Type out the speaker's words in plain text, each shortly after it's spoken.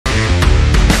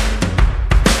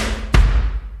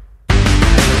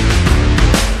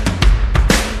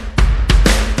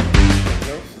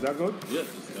good? Yes,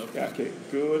 it's good. Yeah, okay.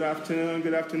 Good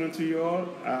afternoon to you all.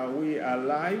 We are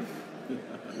live.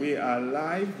 We are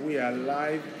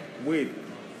live with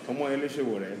Omoyele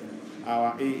Sowore,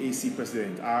 our AAC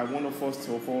president. I want to first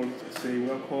of all say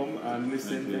welcome and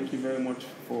listen. Thank you very much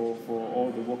for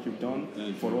all the work you've done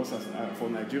for us for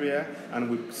Nigeria,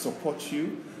 and we support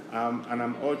you. And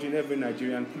I'm urging every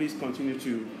Nigerian, please continue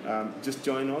to just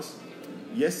join us.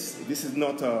 Yes, this is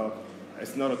not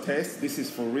it's not a test. This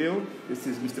is for real. This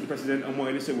is Mr. President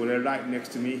Omoyele Sowore right next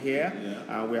to me here.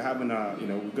 Yeah. We're having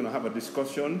we're going to have a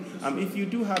discussion. If you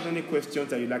do have any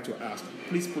questions that you'd like to ask,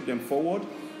 please put them forward.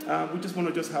 We just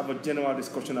want to have a general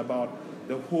discussion about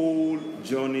the whole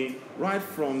journey, right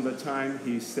from the time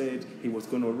he said he was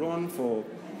going to run for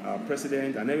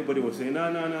president, and everybody was saying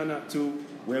no, to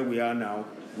where we are now,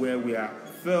 where we are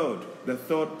the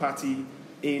third party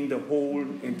in the whole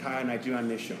entire Nigerian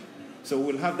nation. So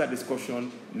we'll have that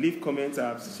discussion. Leave comments.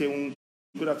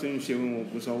 Good afternoon,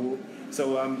 Sheung.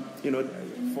 So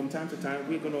from time to time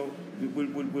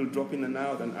we'll drop in and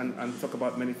out and talk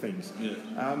about many things. Yeah.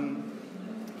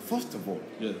 First of all,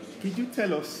 yes. Could you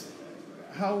tell us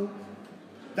how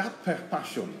that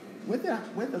passion,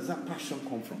 where does that passion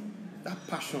come from? That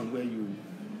passion where you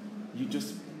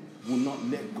just will not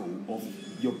let go of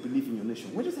your belief in your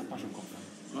nation. Where does that passion come from?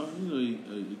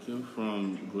 It came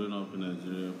from growing up in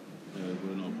Nigeria,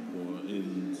 growing up poor.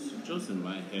 It's just in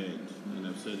my head, and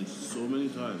I've said it so many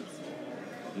times.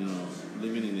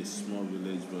 Living in a small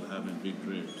village but having big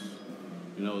dreams.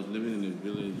 I was living in a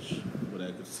village but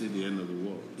I could see the end of the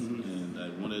world, and I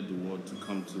wanted the world to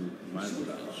come to my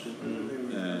village.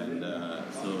 And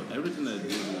so everything I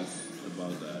did was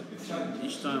about that.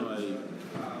 Each time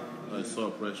I saw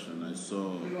oppression, I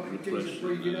saw repression,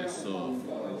 and I saw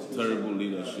terrible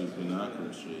leadership in our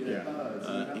country.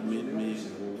 It made me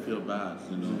feel bad,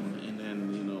 And then,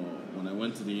 when I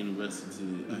went to the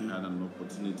university, I had an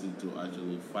opportunity to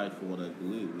actually fight for what I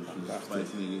believe, which was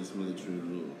fighting against military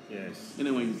rule. Yes. And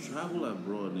then when you travel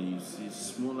abroad and you see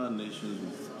smaller nations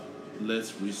with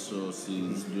less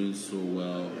resources doing so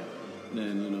well,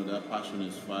 then, that passion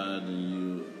is fired in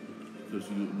you. Because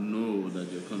you know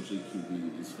that your country could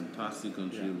be this fantastic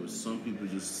country where some people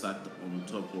just sat on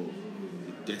top of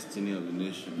the destiny of the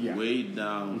nation, way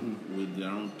down with their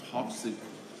own toxic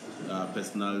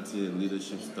personality and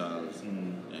leadership styles,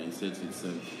 and he said to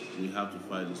himself, "We have to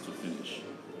fight this to finish."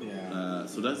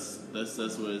 So that's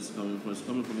where it's coming from. It's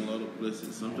coming from a lot of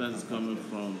places. Sometimes it's coming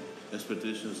from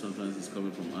expectations. Sometimes it's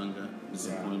coming from anger,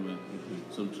 disappointment.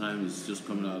 Sometimes it's just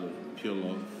coming out of pure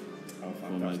love.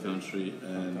 For my country,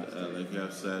 and like I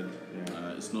have said,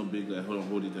 it's not big. I don't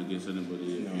hold it against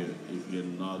anybody if you're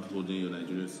not holding your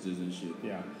Nigerian citizenship.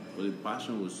 But the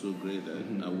passion was so great that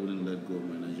I wouldn't let go of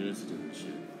my Nigerian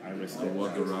citizenship. I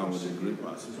walk around with a green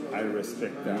passport. I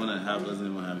respect that. The one I have doesn't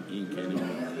even have ink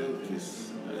anymore.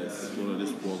 It's one of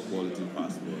these poor quality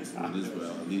passports. These were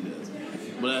our leaders.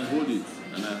 But I hold it,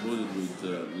 and I hold it with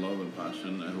love and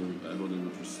passion. I hold it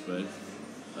with respect.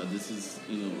 This is,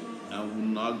 I will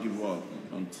not give up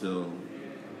until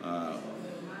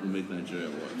we make Nigeria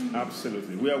work.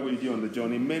 Absolutely. We are with you on the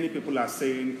journey. Many people are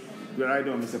saying, we're right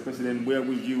on, Mr. President, we're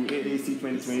with you, AAC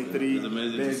 2023. It's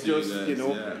amazing There's to just, see you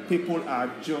guys, people are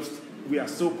just, we are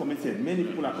so committed. Many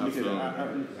people are committed.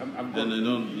 Then they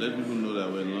don't let people know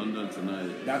that we're in London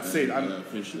tonight. That's it.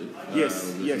 Officially.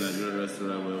 Yes. Nigerian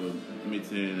restaurant where we're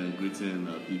meeting and greeting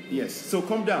people. Yes. So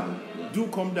come down. Do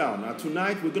come down.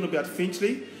 Tonight we're going to be at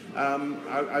Finchley.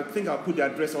 I think I'll put the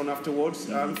address on afterwards.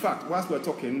 In fact, whilst we're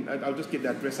talking, I'll just get the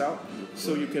address out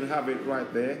so you can have it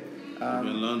right there.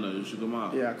 In London, you should come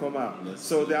out. Yeah, come out.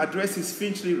 So the address is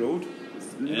Finchley Road,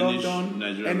 London.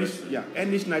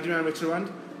 Enish Nigerian Restaurant,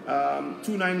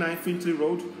 299 Finchley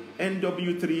Road,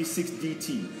 NW3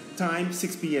 6DT. Time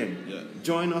 6 p.m.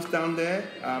 Join us down there.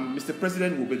 Mr.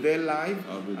 President will be there live,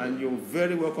 and you're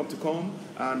very welcome to come.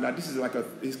 And this is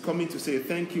he's coming to say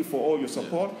thank you for all your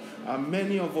support.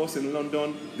 Many of us in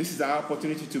London, this is our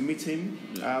opportunity to meet him.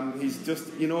 He's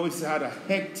just, he's had a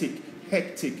hectic.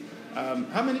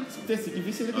 How many states did you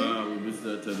visit again? We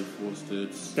visited 34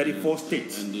 states. 34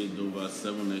 states. And did over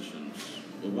 7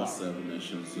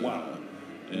 nations. Wow.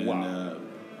 And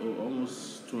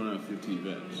almost 250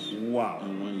 events. Wow.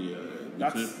 In 1 year.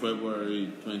 Between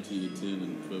February 2018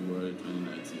 and February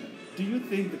 2019. Do you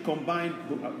think the combined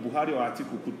Buhari or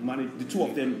Atiku could manage, the two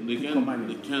of them combine?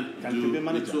 They can't do,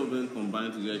 the two of them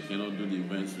combined together cannot do the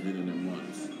events we did in a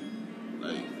month.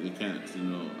 Like, they can't,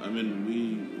 I mean,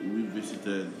 we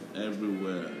visited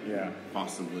everywhere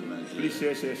possible in Nigeria.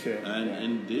 Please share.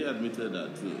 And they admitted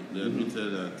that too. They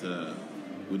admitted that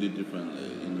we did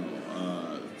differently,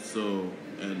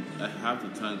 and I have to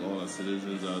thank all our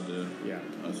citizens out there,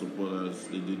 our supporters.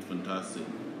 They did fantastic.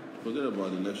 Forget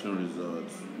about the election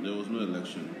results. There was no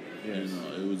election. Yes.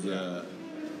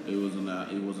 It was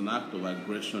an act of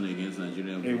aggression against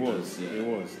Nigerian voters. It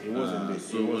was indeed.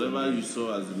 So whatever you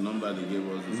saw as the number they gave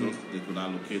us, is what they could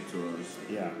allocate to us.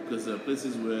 Yeah. Because there are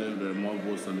places where there are more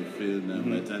votes on the field, and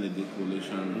by the time they did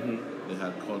collation, they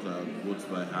had cut out votes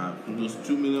by half. Those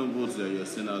 2 million votes that you're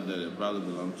seeing out there, they probably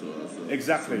belong to us. So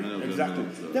exactly.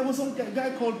 There was some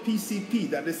guy called PCP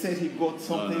that they said he got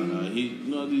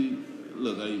something.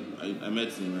 Look, I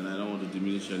met him, and I don't want to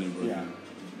diminish anybody. Yeah.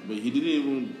 But he didn't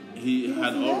even. He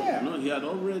had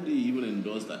already even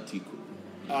endorsed Atiku.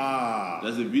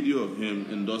 There's a video of him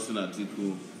endorsing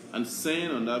Atiku and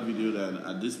saying on that video that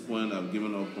at this point I've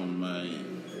given up on my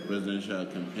presidential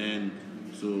campaign,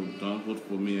 so don't vote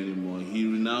for me anymore. He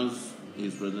renounced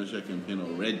his presidential campaign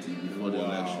already before the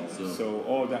election. So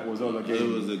all that was all again. It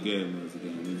was again.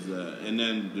 And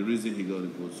then the reason he got the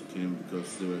votes came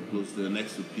because they were close. They were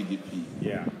next to PDP.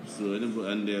 Yeah. So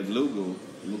and their logo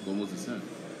looked almost the same.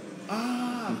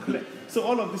 So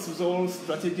all of this was all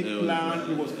strategic plan.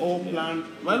 It was all planned.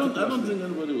 I don't think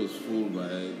anybody was fooled by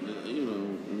it.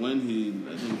 When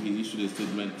I think he issued a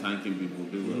statement thanking people,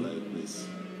 they were like this.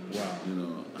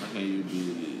 Wow. How can you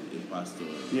be a pastor?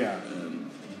 And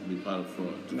be part of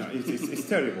fraud? No, it's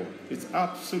terrible. It's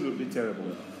absolutely terrible.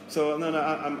 Yeah. So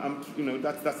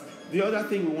that's the other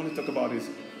thing we want to talk about is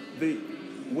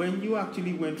when you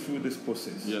actually went through this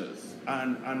process. Yes.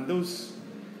 And those.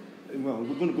 Well,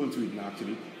 we're going to go into it now,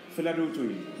 actually. Felado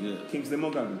Toyi, Kingsley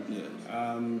Mogalu,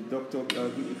 Dr.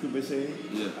 Ikubese,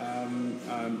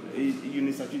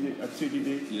 Eunice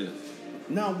Atujide.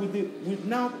 Now,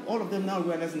 now all of them now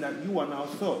realizing that you are now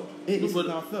third. Is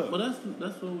now third. But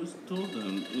that's what we told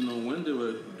them. When they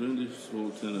were doing this whole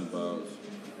thing about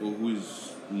who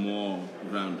is more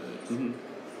grounded.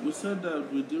 We said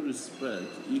that with due respect,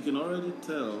 you can already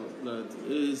tell that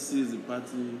AAC is a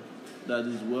party that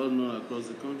is well known across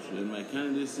the country, and my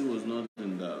candidacy was not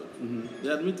in doubt. They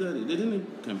admitted it. They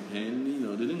didn't campaign,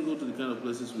 they didn't go to the kind of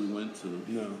places we went to.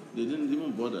 No. They didn't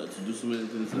even bother to do so many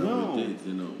things that we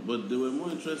did, But they were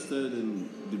more interested in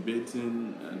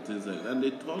debating and things like that. And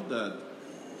they thought that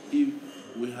if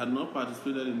we had not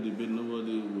participated in debate,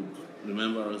 nobody would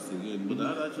remember us again. But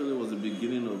that actually was the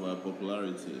beginning of our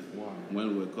popularity when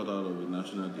we were cut out of a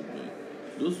national debate.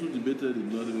 Those who debated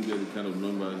did not even get the kind of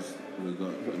numbers we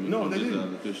got. They didn't.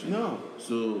 Allocation. No.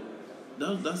 So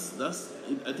that's.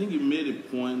 I think it made a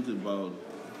point about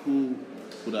who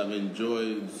would have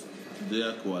enjoyed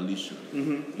their coalition.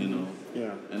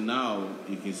 Yeah. And now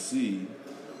you can see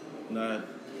that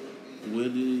we're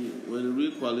the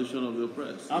real coalition of the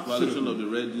oppressed. The coalition of the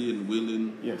ready and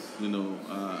willing. Yes.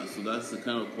 So that's the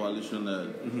kind of coalition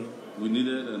that we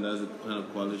needed, and that's the kind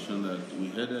of coalition that we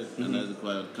headed, and that's the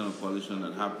kind of coalition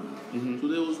that happened. So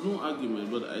there was no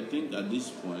argument, but I think at this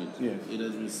point, it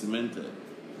has been cemented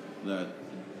that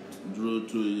Duro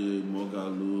Toye,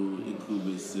 Mogalu,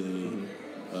 Ikubese,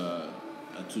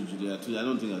 Atujide. I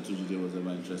don't think Atujide was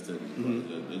ever interested in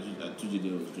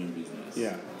Atujide was doing business.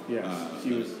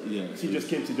 She just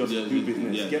came to do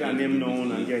business, get her name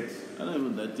known, and get. I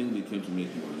think they came to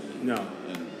make money. No.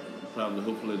 And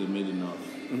hopefully they made enough.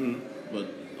 But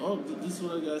these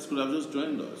other guys could have just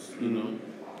joined us,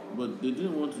 But they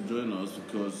didn't want to join us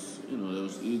because, there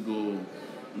was ego.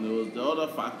 There was the other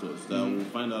factors that we'll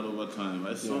find out over time.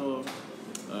 I saw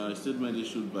a statement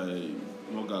issued by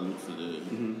Mogalu today.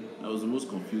 That was the most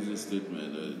confusing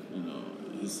statement.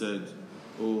 He said,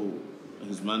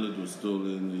 his mandate was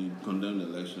stolen, he condemned the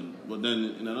election. But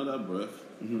then in another breath,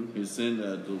 he's saying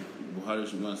that Buhari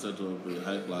should go and set up a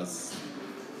high-class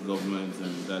government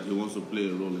and that he wants to play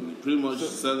a role in it. Pretty much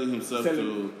selling himself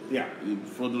to a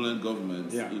fraudulent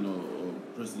government, or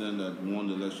president that won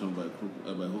the election by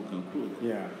hook and crook.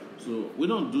 Yeah. So we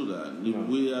don't do that. No.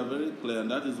 We are very clear,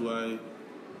 and that is why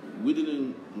we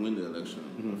didn't win the election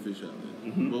officially.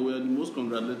 But we are the most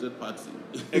congratulated party.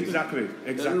 Exactly.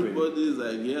 Everybody is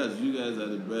like, yes, you guys are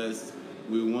the best.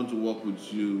 We want to work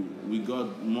with you. We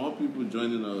got more people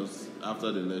joining us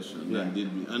after the election than did,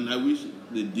 and I wish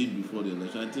they did before the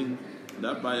election. I think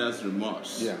that bias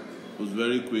remorse was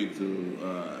very quick to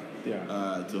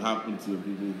happen to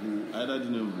people who either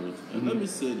didn't vote. And let me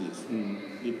say this: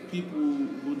 the people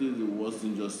who did the worst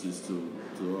injustice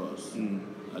to us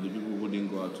are the people who didn't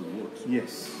go out to vote.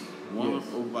 Yes.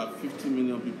 Over 50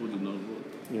 million people did not vote.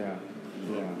 Yeah.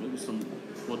 Maybe some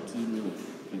 40 million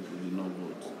people did not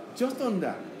vote. Just on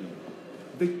that,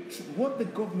 what the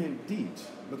government did,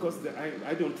 because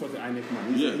I don't trust the INEC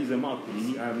man. He's a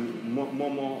mouthpiece.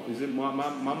 Is it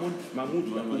Mahmoud?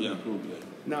 Yeah.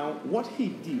 Now, what they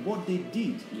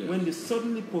did when they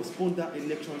suddenly postponed that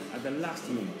election at the last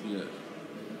minute. Yeah.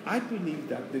 I believe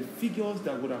that the figures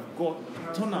that would have got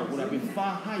turnout would have been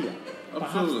far higher,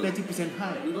 Absolutely. perhaps 30%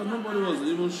 higher. Because nobody was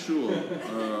even sure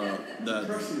that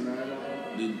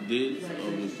the date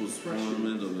of the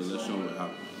postponement of the election will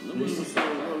happen. Nobody was sure. A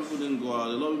lot of people didn't go out.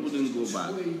 A lot of people didn't go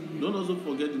back. Don't also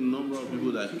forget the number of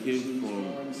people that came from,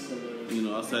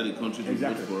 outside the country to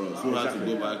vote for us, who had to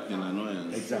go back in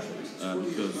annoyance. Exactly.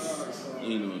 Because,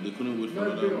 they couldn't wait for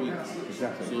another week.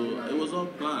 Exactly. So it was all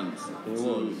planned to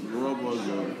rob us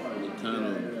of the kind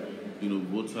of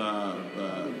voter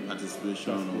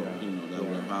participation that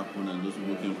would have happened, and those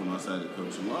people came from outside the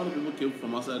country. A lot of people came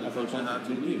from outside the country and had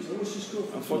to leave.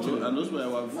 Unfortunately. And those were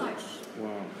our votes.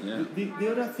 Wow. Yeah.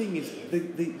 The other thing is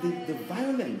the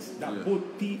violence that both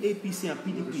APC and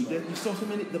PDP, you saw so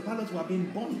many, the ballots were being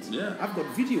burnt. Yeah. I've got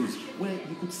videos where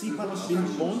you could see ballots being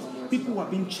burnt, people were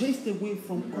being chased away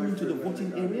from coming to the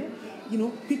voting area.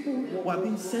 People were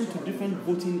being sent to different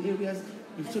voting areas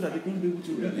so that they couldn't be able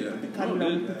to read the card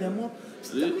that would put them up.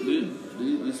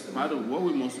 It's part of what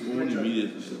we must own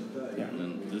immediately. Yeah.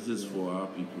 And this is for our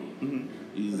people.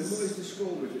 Is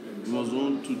we must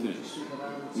own two things.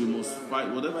 We must fight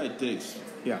whatever it takes.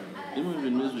 Yeah. Even if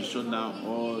it means we shut down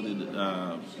all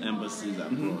the embassies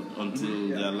abroad until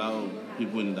they allow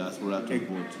people in the diaspora to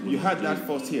vote. You had that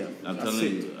first here. I'm telling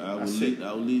you, I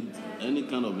will lead any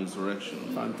kind of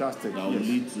insurrection. Fantastic. That will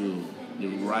lead to the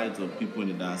right of people in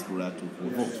the diaspora to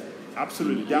vote.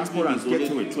 Absolutely. Diaspora, get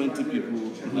to it. 20 people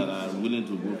that are willing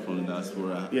to vote from the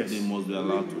diaspora, they must be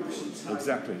allowed to vote.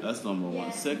 Exactly. That's number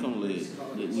one. Secondly,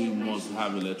 we must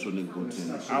have electronic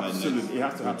voting. Absolutely. It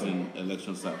has to happen.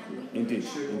 Election cycle. Indeed.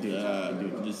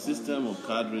 The system of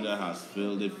card reader has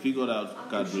failed. They figured out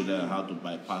card reader how to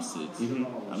bypass it.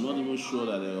 I'm not even sure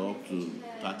that they're up to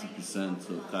 30%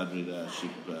 of card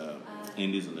readership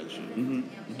in this election.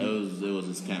 It was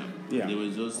a scam. Yeah. They were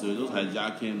just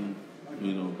hijacking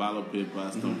ballot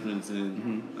papers, thumb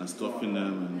printing, and stuffing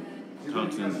them and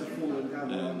counting them.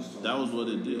 And that was what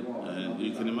they did. And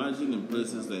you can imagine in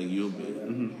places like Yobe,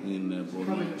 in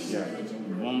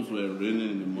Borno, bombs were raining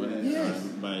in the morning,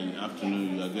 and by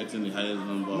afternoon you are getting the highest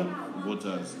number of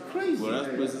voters. Crazy. Whereas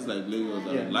places like Lagos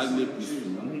that are largely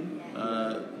peaceful,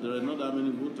 there are not that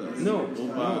many voters. No.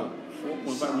 Over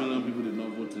 4.5 million people did not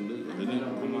vote in Lagos. They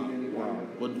didn't come out. Wow.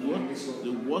 But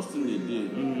the worst thing they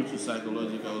did, which is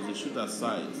psychological, was they shoot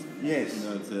aside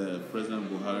that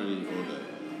President Buhari ordered.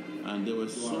 And there were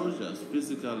soldiers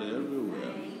physically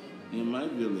everywhere. In my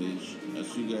village,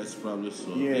 as you guys probably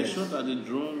saw, they shot at the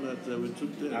drone that we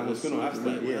took there. I was going to ask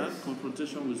that, We had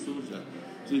confrontation with soldiers.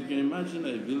 So you can imagine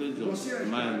a village of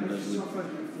mine that with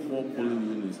 4 polling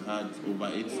units had over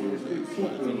 8 soldiers. So I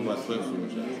think over 12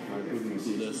 soldiers.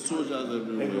 So there's soldiers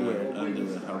everywhere, and they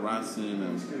were harassing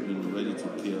and ready to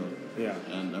kill. Yeah.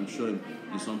 And I'm sure in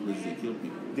some places they killed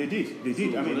people. They did.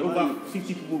 So I mean, over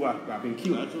 50 people have been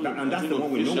killed. And that's the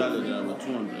one we know. There are about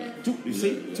 200. You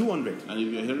say 200? And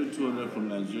if you're hearing 200 from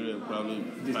Nigeria, probably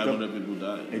 500 people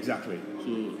died. Exactly.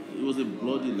 So it was a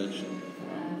bloody election.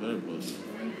 Very bloody.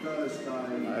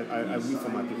 I weep for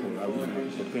my people. I weep for my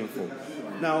people. Painful.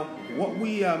 Now, what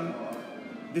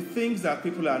the things that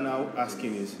people are now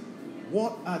asking is,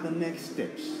 what are the next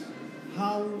steps?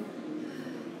 How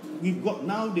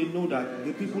now they know that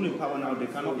the people in power now, they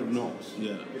cannot ignore us.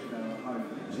 Yeah.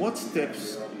 What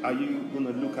steps are you going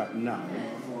to look at now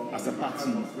as a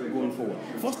party going forward?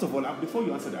 First of all, before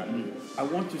you answer that, I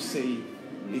want to say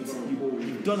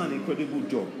you've done an incredible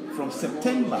job. From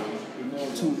September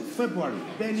to February,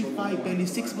 barely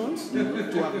 6 months, to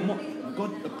have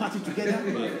got a party together,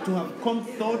 to have come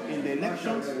third in the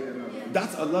elections.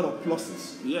 That's a lot of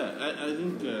pluses. Yeah, I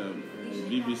think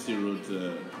BBC wrote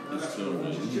a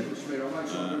story,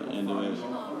 and they were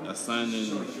assigning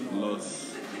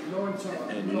loss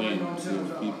and win to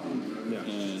people,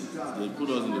 and they put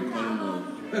us in the column of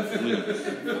winners.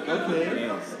 Okay.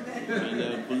 Yes. And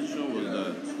their position was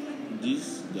that these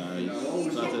guys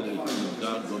started the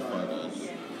Godfathers,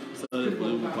 started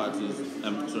political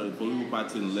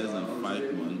party in less than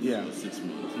 5 months or 6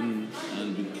 months, and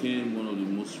became one of the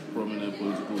most prominent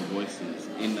political voices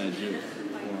in Nigeria.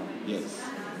 Wow. Yes.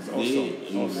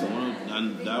 Awesome.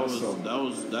 And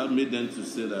that made them to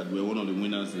say that we're one of the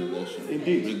winners in the election.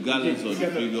 Indeed. Regardless of the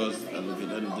figures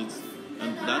allocated.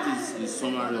 And that is the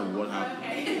summary of what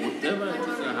happened. Whatever it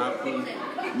is that happened,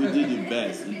 we did the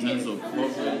best in terms of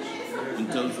coverage, in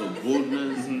terms of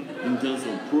boldness, in terms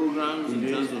of programs, in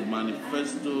terms of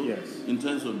manifesto, in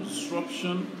terms of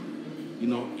disruption. you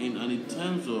know, and in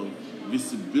terms of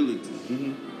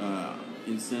visibility,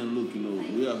 in saying, look, you know,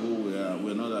 we are who we are.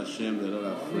 We're not ashamed. We're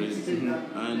not afraid.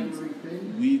 And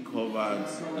we covered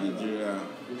Nigeria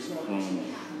from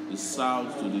the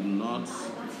south to the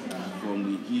north, from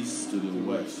the east to the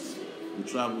west. We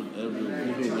traveled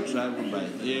everywhere. We traveled by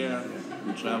air.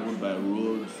 We traveled by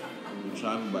roads. We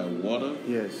traveled by water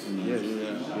in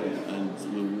Nigeria. And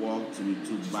we walked. We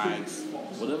took bikes.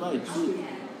 Whatever it took,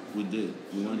 we did.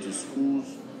 We went to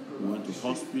schools. We went to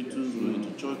hospitals. We went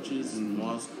to churches,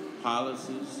 mosques,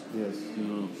 palaces. You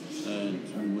know, and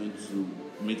we went to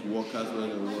meet workers where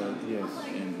they were.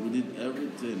 And we did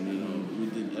everything, you know. We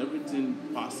did everything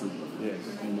possible.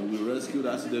 You know, we rescued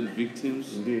accident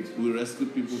victims. We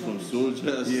rescued people from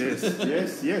soldiers. We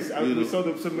saw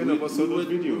so many of us saw those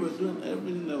videos. We were doing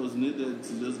everything that was needed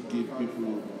to just give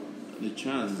people the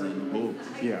chance and hope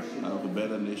of a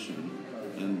better nation.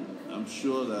 And I'm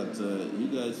sure that you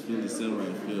guys feel the same way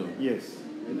I feel.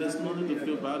 And there's nothing to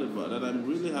feel bad about. And I'm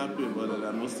really happy about it.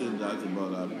 I must say that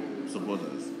about our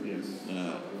supporters.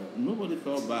 Nobody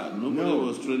felt bad. Nobody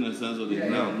was throwing a sense of the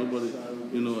ground. Nobody,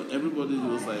 you know, everybody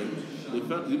was like, they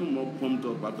felt even more pumped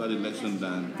up after the election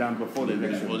than before the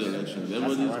election.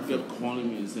 Everybody kept calling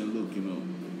me and saying, look, you know,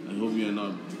 I hope you're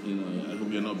not, you know, I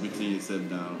hope you're not beating yourself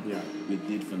down. We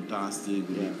did fantastic.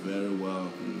 We did very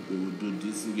well. We will do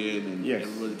this again. And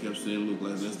everybody kept saying, look,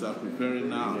 let's start preparing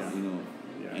now, you know.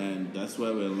 And that's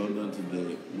why we're in London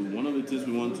today. One of the things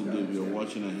we want to do, if you're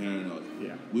watching and hearing us,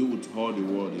 we would tour the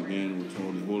world again. We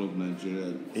tour the whole of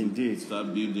Nigeria.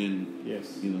 Start building,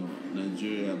 you know,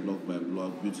 Nigeria block by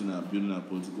block, building our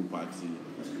political party,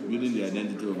 building the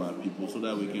identity of our people, so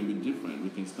that we can be different. We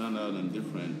can stand out and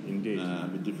different. Be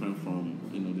different from,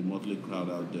 you know, the motley crowd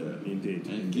out there.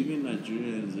 And giving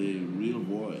Nigerians a real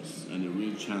voice and a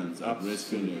real chance at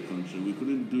rescuing their country. We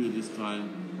couldn't do it this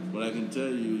time. But I can tell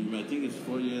you might think it's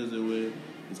 4 years away.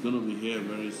 It's going to be here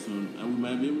very soon. And we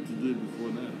might be able to do it before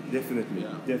then. Definitely.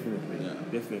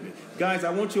 Guys,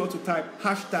 I want you all to type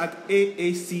hashtag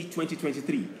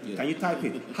AAC2023. Can you type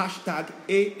it? Hashtag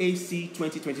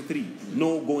AAC2023.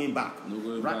 No going back. No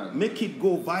going back. Make it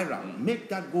go viral. Make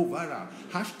that go viral.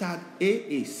 Hashtag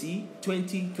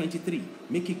AAC2023.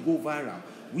 Make it go viral.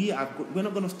 We're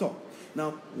not going to stop.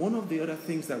 Now, one of the other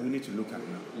things that we need to look at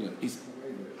now is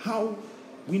how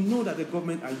we know that the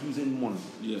government are using money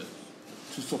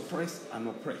to suppress and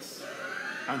oppress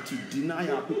and to deny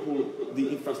our people the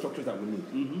infrastructure that we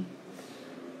need.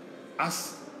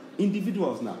 As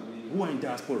individuals now who are in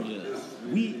diaspora,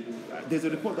 there's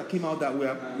a report that came out that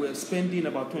we're spending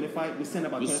about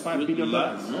 $25 billion.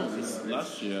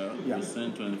 Last year we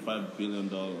sent $25 billion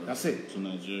to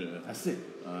Nigeria. That's it.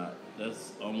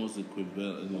 That's almost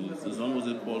equivalent. It's almost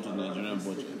equal to Nigerian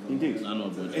budget.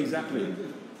 Annual budget. Exactly.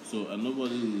 So, and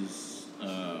nobody is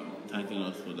thanking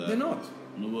us for that. They're not.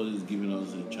 Nobody is giving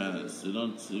us a chance. They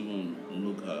don't even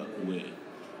look our way.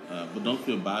 But don't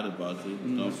feel bad about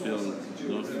it. Don't feel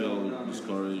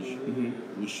discouraged.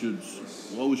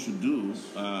 What we should do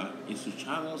is to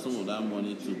channel some of that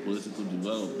money to political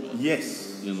development.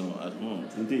 You know, at home.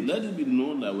 Let it be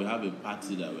known that we have a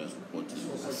party that we are supporting.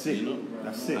 That's it. You know?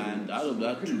 That's it. And out of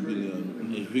that $2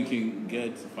 billion, if we can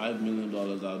get $5 million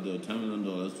out there, $10 million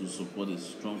to support a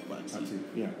strong party,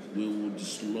 we will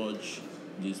dislodge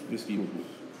these people.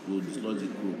 We'll dislodge the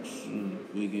crooks.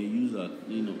 We can use that.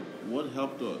 You know, what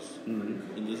helped us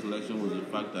in this election was the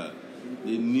fact that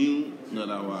they knew that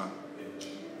our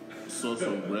source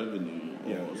of revenue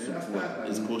or support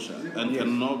is kosher and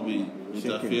cannot be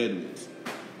interfered with.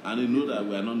 And they know that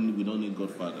we don't need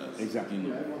godfathers. Exactly. You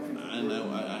know? And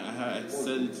I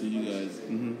said it to you guys,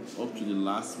 up to the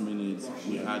last minute,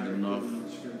 we had enough,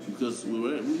 because we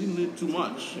didn't need too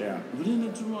much. We didn't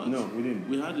need too much. No, we didn't.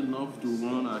 We had enough to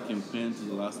run our campaign to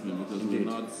the last minute, because we're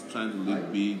not trying to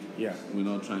look big. We're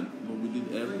not trying, but we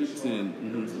did everything.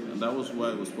 And that was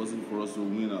why it was possible for us to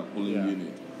win our polling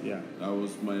unit. I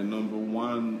was my number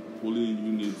one polling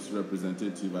unit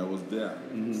representative. I was there,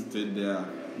 stayed there,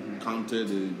 counted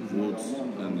the votes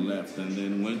and left, and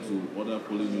then went to other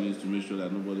polling units to make sure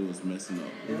that nobody was messing up.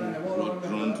 Got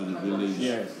drawn to the village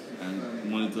and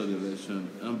monitored the election.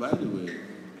 And by the way,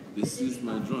 they seized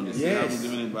my drone. They still haven't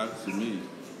given it back to me.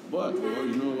 But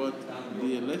you know what?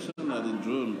 The election that the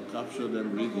drone captured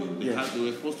them rigging, they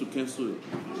were supposed to cancel it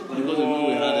because they know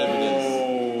we had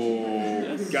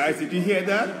evidence. Guys, did you hear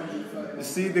that? You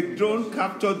see, the drone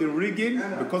captured the rigging.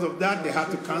 Because of that, they had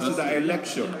to cancel the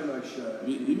election.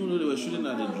 Even though they were shooting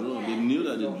at the drone, they knew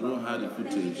that the drone had the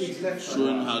footage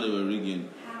showing how they were rigging.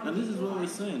 And this is what we're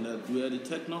saying, that we are the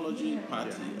technology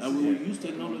party, and we will use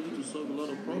technology to solve a lot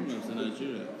of problems in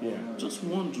Nigeria. Yeah. Just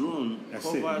one drone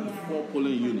covered 4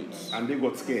 polling units. And they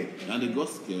got scared.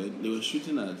 They were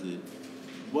shooting at it.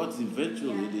 But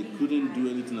eventually, they couldn't do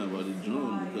anything about the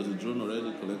drone because the drone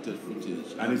already collected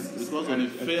footage. And because of the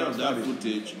fear of that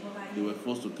footage, they were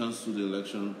forced to cancel the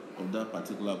election of that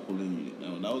particular polling unit.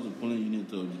 Now, that was the polling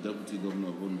unit of the deputy governor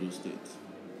of Ondo State.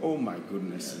 Oh my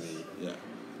goodness me. Yeah.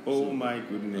 Oh my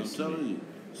goodness. I'm telling you.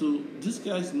 So these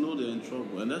guys know they're in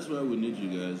trouble, and that's why we need you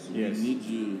guys. Yes. We need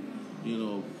you. You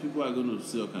know, people are going to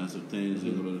say all kinds of things.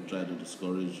 They're going to try to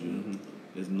discourage you.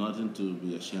 There's nothing to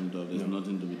be ashamed of. There's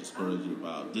nothing to be discouraged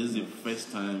about. This is the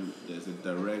first time there's a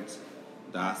direct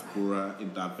diaspora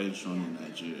intervention in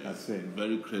Nigeria. That's it.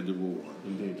 Very credible one.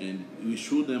 Indeed. And we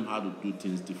show them how to do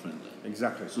things differently.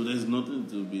 Exactly. So there's nothing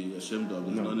to be ashamed of.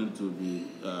 There's nothing to be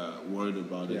worried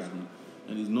about. Yeah.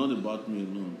 And it's not about me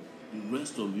alone. The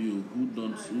rest of you who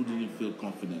didn't feel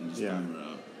confident this time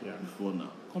around before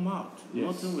now, come out. Yes.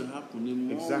 Nothing will happen. The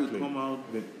more we come out,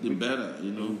 the better.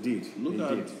 You know. Indeed. Look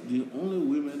at the only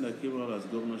women that came out as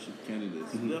governorship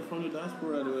candidates. They're from the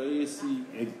diaspora. They were AAC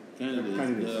candidates.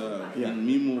 And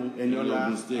Mimo,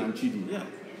 Eniola, State. and Chidi. Yeah.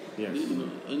 Yes.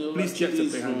 Eniola, Please check the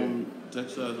from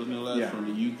Texas. Eniola from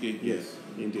the UK. Yes.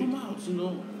 Indeed. Come out. You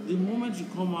know, the moment you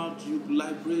come out, you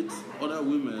liberate other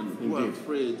women who are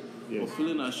afraid. Or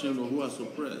feeling ashamed or who are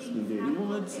suppressed. Indeed. The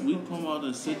moment we come out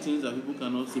and say things that people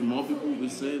cannot say, more people will be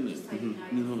saying it. You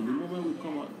know, the moment we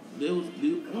come out, the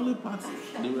only party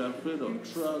they were afraid of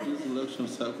throughout this election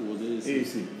cycle was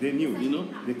AAC. They knew. You know,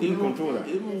 they couldn't control that.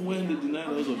 Even when they denied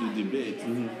us of the debate,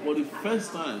 for the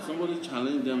first time, somebody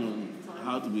challenged them on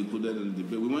how to be included in the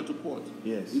debate. We went to court.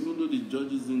 Yes. Even though the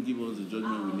judges didn't give us the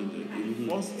judgment we needed, it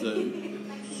forced them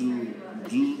to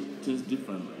do things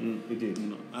differently. It did. You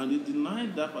know, and it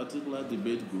denied that particular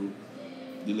debate group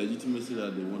the legitimacy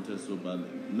that they wanted so badly.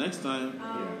 Next time,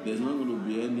 there's not going to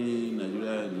be any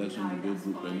Nigeria election debate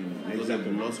group anymore. Because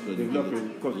they've lost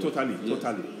credibility.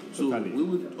 Totally. So we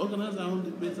would organize our own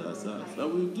debates ourselves.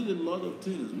 And we did a lot of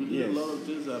things. We did a lot of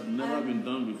things that have never been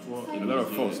done before. A lot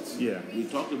of firsts, We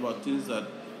talked about things that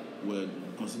were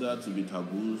considered to be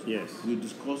taboos. Yes. We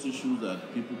discussed issues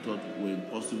that people thought were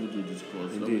impossible to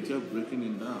discuss. So we kept breaking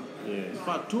it down. Yes. In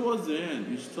fact, towards the end,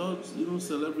 we thought even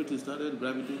celebrities started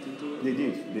gravitating to us. They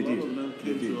did. A lot of them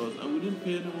came to us, and we didn't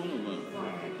pay any one of them.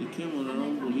 They came on their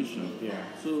own volition. Yeah.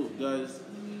 So, guys,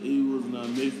 it was an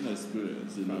amazing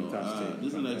experience. You know,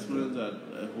 this is an experience that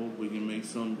I hope we can make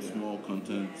some small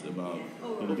content about.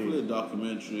 Hopefully, a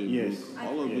documentary, book,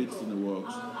 all of it's in the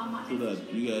works, so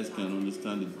that you guys can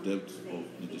understand the depth of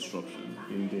the disruption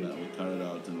that we carried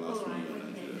out in the last 1 year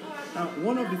in Nigeria. Now,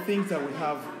 one of the things that we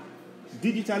have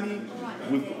digitally,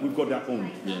 we've got our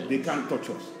own. They can't touch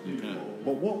us.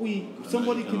 But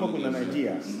somebody came up with an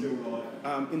idea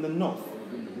in the north.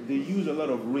 They use a lot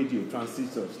of radio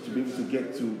transistors to be able to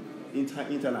get to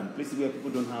interland, places where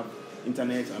people don't have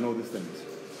internet and all these things,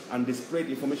 and they spread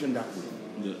information that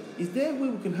way. Is there a way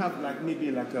we can have maybe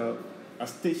a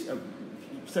station,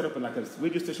 set up like a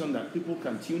radio station that people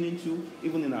can tune into,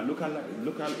 even in our local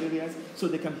areas, so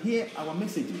they can hear our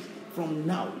messages from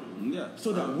now,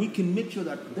 so that we can make sure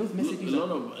that those messages. A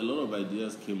lot of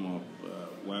ideas came up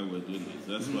while we're doing this.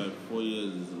 That's why 4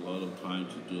 years is a lot of time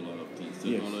to do a lot of things.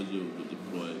 Technology will be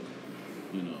deployed.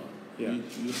 You know,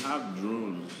 you have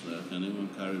drones that can even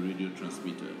carry radio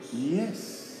transmitters.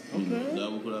 Yes. Okay.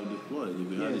 That we could have deployed if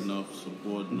we had enough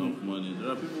support, enough money. There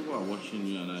are people who are watching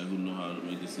you and I who know how to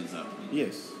make these things happen.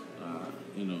 Yes.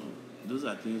 You know, those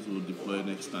are things we'll deploy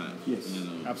next time. Yes. You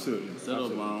know, absolutely. Set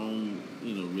up our own,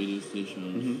 radio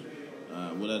stations.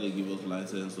 Whether they give us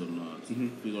license or not,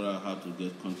 figure out how to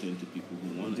get content to people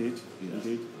who want it.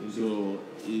 Indeed. So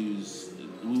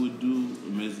we would do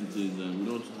amazing things, and we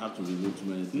don't have to reveal too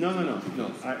many things. No.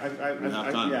 We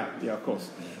have time. Yeah, of course.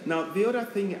 Now, the other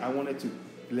thing I wanted to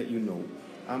let you know,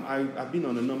 I've been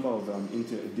on a number of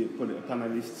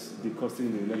panelists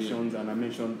discussing the elections, and I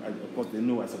mentioned, of course, they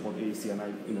know I support AAC,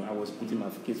 and I was putting my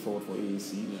case forward for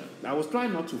AAC. I was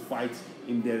trying not to fight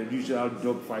in their usual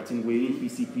dog-fighting way,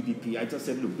 APC, PDP. I just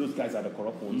said, look, those guys are the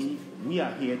corrupt ones. We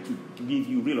are here to give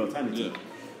you real alternative.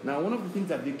 Now, one of the things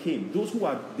that they came, those who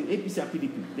are the APC and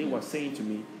PDP, they were saying to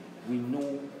me, we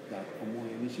know that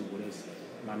Omoyele Sowore's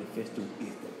manifesto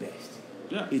is the best.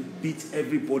 It beats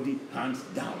everybody hands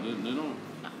down. They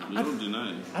don't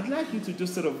deny it. I'd like you to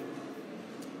just sort of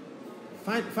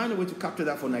find a way to capture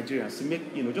that for Nigerians, to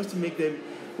make, just to make them,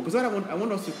 because I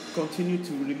want us to continue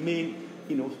to remain,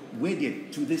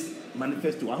 wedded to this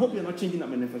manifesto. I hope you're not changing that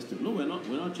manifesto. No, we're not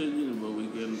changing it, but we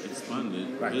can expand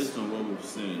it based on what we've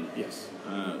seen. Yes.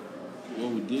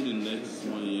 what we did in last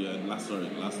 1 year was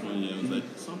like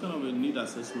some kind of a need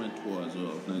assessment tour as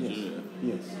well of Nigeria.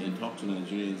 Yes. And talk to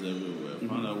Nigerians everywhere,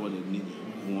 found out what they needed,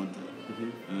 wanted.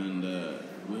 And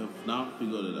we have now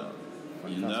figured it out.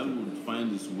 Fantastic. And that would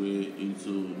find its way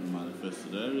into the manifesto.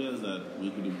 The areas that we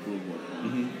could improve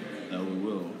upon, that we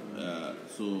will.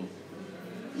 So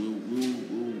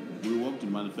we'll work the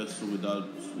manifesto without,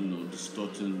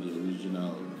 distorting the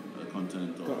original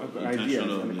content or idea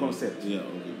of and the concept. Yeah,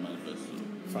 of the manifesto.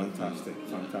 Fantastic.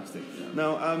 Yeah.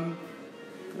 Now,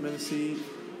 let me see.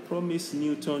 Promise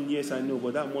Newton, yes, I know,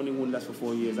 but that money won't last for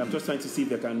 4 years. I'm just trying to see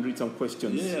if I can read some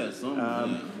questions.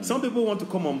 Some people want to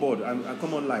come on board and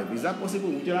come on live. Is that possible?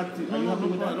 Would you like to? Are you happy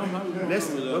with that?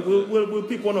 We'll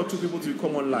pick 1 or 2 people to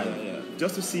come on live,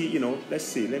 just to see. Let's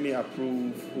see. Let me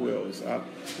approve. Who else?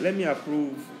 Let me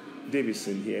approve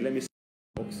Davidson here. Let me see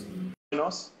folks join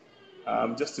us.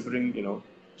 Just to bring,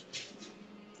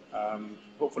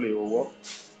 hopefully it will work.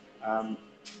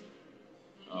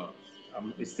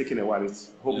 It's taking a while.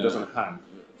 Hope it doesn't hang.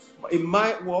 But it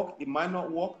might work. It might not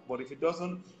work. But if it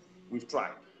doesn't, we've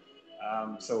tried.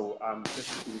 He's coming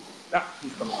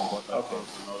on board. Okay.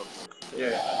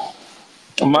 Yeah.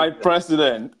 My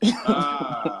president.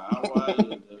 How are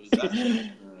you?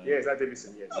 Yes, that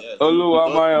Davidson. Yes.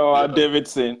 Oluwamayo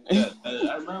Davidson. Yeah,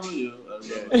 I remember you.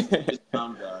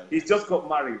 He's just got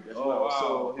married as well. Wow.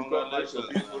 So he's got married to a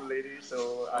beautiful lady.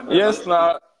 So yes,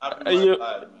 now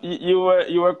you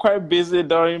were quite busy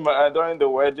during the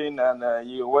wedding, and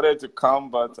you wanted to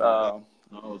come, but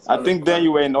I think then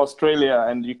you were in Australia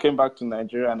and you came back to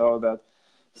Nigeria and all that.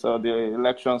 So the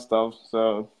election stuff.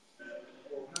 So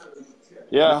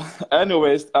yeah.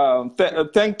 Anyways,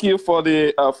 thank you for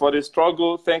the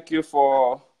struggle. Thank you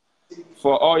for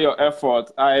all your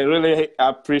effort. I really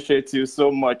appreciate you so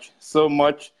much, for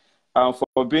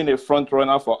being a front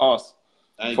runner for us,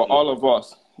 all of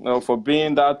us, for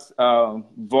being that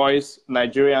voice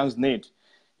Nigerians need.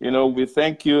 We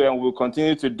thank you, and we'll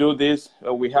continue to do this.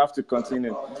 We have to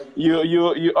continue.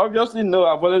 You obviously know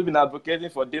I've always been advocating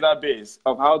for database,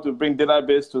 of how to bring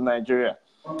database to Nigeria,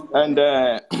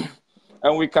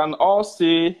 and we can all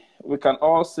see,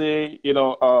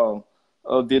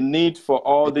 the need for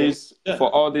all these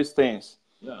things.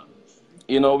 Yeah.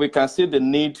 We can see the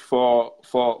need for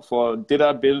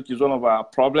database, which is one of our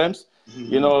problems.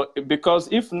 Because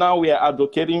if now we are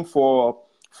advocating for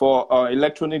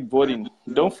electronic voting,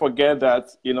 don't forget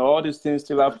that all these things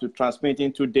still have to transmit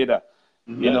into data.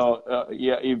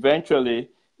 Eventually,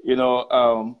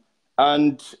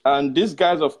 and these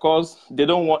guys, of course, they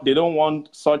don't want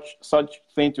such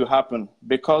thing to happen,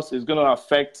 because it's going to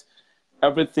affect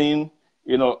everything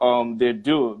they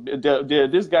do.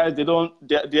 These guys,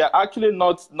 they are actually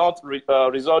not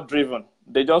result driven.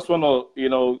 They just want to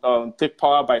take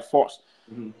power by force.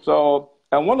 So,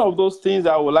 and one of those things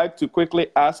I would like to quickly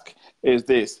ask is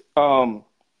this: what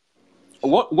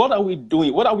are we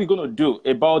doing? What are we going to do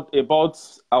about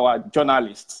our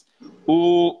journalists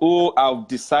who have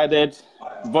decided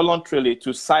voluntarily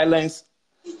to silence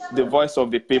the voice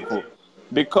of the people?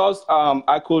 Because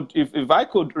if I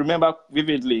could remember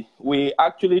vividly, we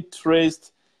actually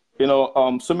traced,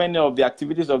 so many of the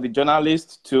activities of the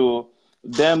journalists to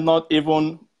them not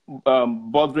even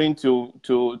bothering to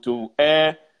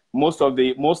air most of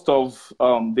the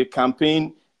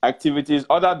campaign activities,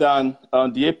 other than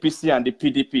the APC and the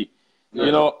PDP.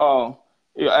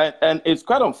 And it's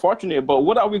quite unfortunate. But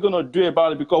what are we going to do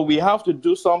about it? Because we have to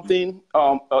do something.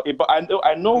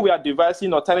 I know we are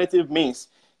devising alternative means.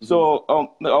 So,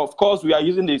 of course, we are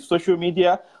using the social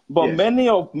media, but many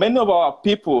of our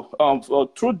people,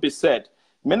 truth be said,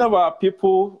 many of our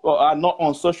people are not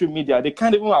on social media. They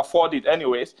can't even afford it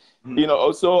anyways.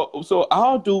 So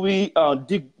how do we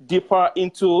dig deeper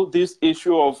into this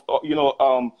issue of,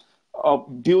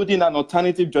 building an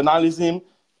alternative journalism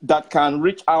that can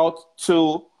reach out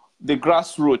to the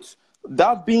grassroots?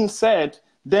 That being said,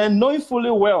 then knowing fully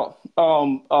well,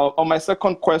 on my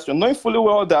second question, knowing fully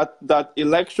well that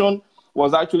election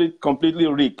was actually completely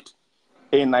rigged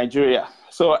in Nigeria,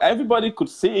 so everybody could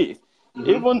see it.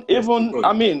 Even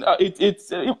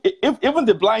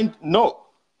the blind know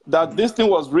that this thing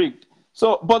was rigged.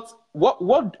 So, but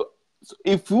what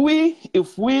if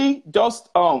we just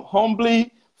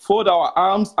humbly fold our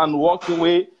arms and walk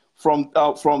away from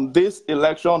this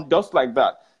election just like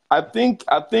that? I think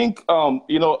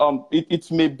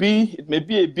it may be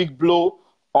a big blow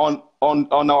on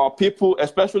our people,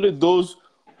 especially those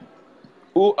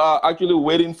who are actually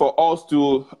waiting for us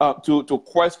to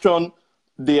question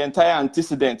the entire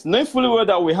antecedent, knowing fully well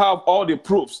that we have all the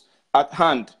proofs at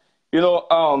hand. No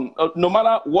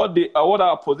matter what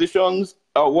our position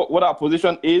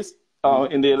is,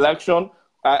 in the election.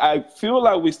 I feel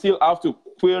like we still have to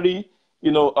query,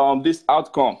 this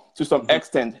outcome to some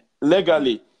extent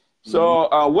legally. So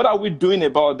what are we doing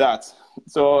about that?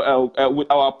 So with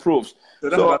our proofs. So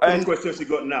that's about 10 questions you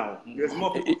got now. There's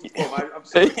more people to come. I'm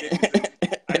sorry, David.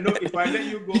 I know if I let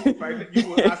you go, you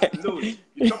will ask loads.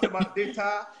 You talked about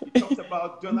data, you talked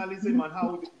about journalism and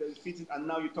how they fit it, and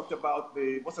now you talked about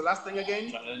what's the last thing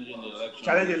again?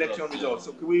 Challenging election results.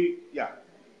 So can we, Yeah,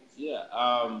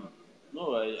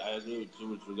 no, I agree with you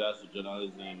with regards to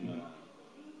journalism.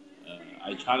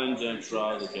 I challenged them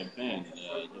throughout the campaign.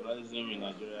 Journalism in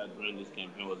Nigeria during this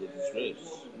campaign was a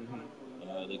disgrace.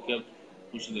 They kept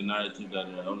pushing the narrative that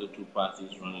there are only two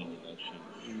parties running the election,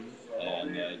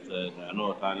 and that there are no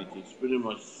alternatives. Pretty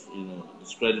much,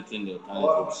 discrediting the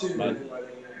alternatives.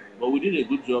 But we did a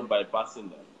good job by passing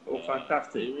them. Oh,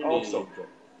 fantastic!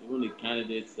 Even the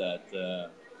candidates that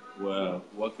were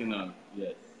working on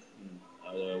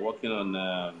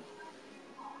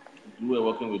we were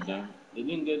working with them. They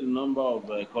didn't get the number of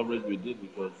coverage we did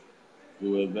because we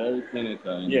were very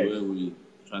clinical in the way we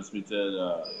transmitted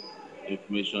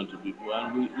information to people,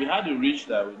 and we had the reach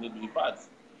that we needed. In fact,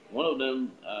 one of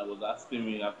them was asking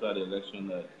me after the election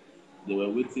that they were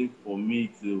waiting for me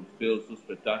to fail so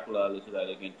spectacularly so that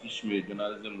they can teach me a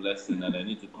journalism lesson and I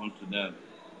need to come to them.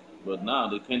 But now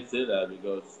they can't say that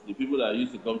because the people that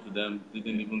used to come to them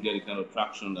didn't even get the kind of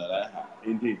traction that I had.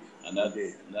 Indeed. And that's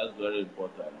very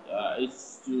important.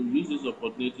 It's to use this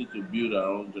opportunity to build our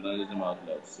own journalism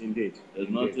outlets. Indeed. There's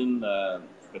nothing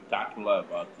spectacular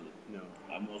about it. No.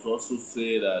 I must also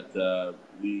say that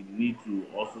we need to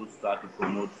also start to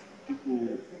promote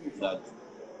people that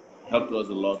helped us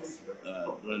a lot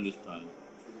during this time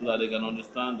so that they can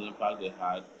understand the impact they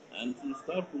had and to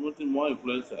start promoting more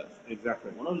influencers.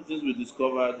 Exactly. One of the things we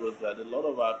discovered was that a lot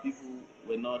of our people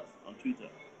were not on Twitter.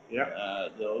 Yeah.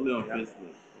 They're only on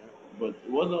Facebook. Yeah. But it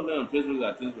wasn't only on Facebook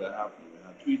that things were happening. We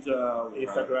had Twitter, we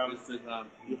had Instagram.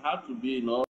 You have to be in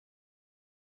all.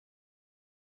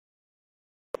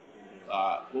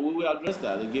 But we will address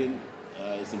that again.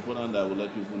 It's important that we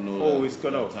let people know. Oh, it's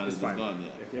gone off. It's fine. Gone,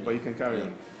 yeah, but you can carry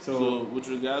on. So with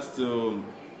regards to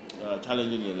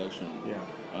challenging the election,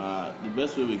 the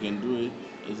best way we can do it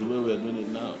is the way we are doing it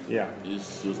now.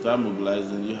 Is to start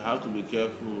mobilizing. You have to be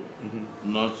careful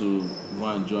not to go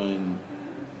and join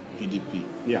PDP.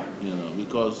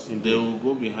 Because they will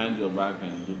go behind your back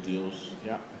and do deals.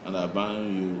 And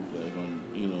abandon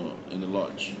you, in the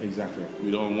lodge. Exactly. We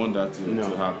don't want that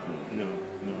to happen. No.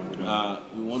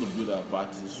 We want to build our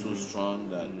party so strong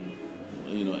that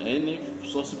any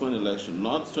subsequent election,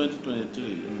 not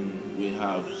 2023, we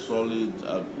have solid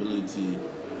ability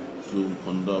to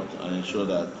conduct and ensure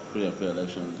that free and fair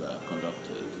elections are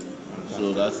conducted.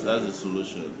 So that's the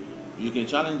solution. You can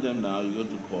challenge them now. You go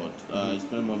to court. You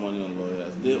spend more money on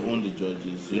lawyers. They own the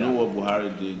judges. You know what Buhari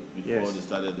did before they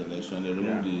started the election. They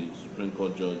removed the Supreme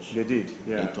Court judge. They did.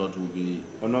 They thought would be.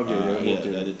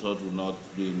 That they thought would not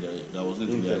be in the. That wasn't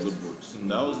in their good books.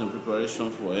 That was in preparation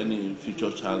for any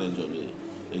future challenge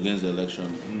against the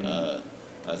election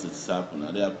as it's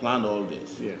happened. They have planned all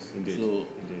this. Yes, indeed. So,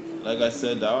 like I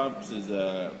said, the AWAPS is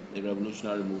a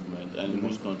revolutionary movement, and we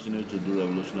must continue to do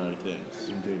revolutionary things.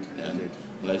 Indeed.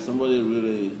 Like somebody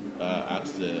really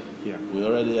asked, we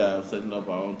already are setting up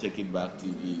our own Take It Back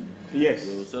TV. Yes.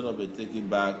 We'll set up a Take It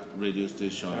Back radio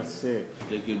station. That's it.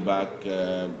 Take It Back,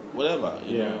 whatever,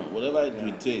 whatever it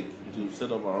will take to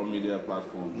set up our own media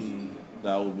platforms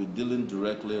that will be dealing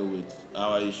directly with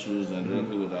our issues and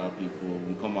directly with our people.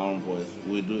 We become our own voice.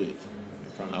 We'll do it.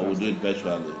 Fantastic. And we'll do it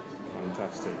virtually.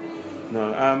 Fantastic.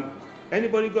 Now,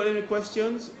 anybody got any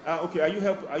questions? Okay,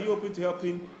 are you open to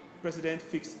helping President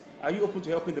fix? Are you open to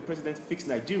helping the president fix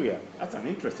Nigeria? That's an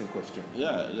interesting question.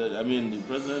 Yeah, I mean, the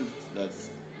president that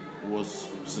was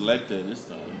selected this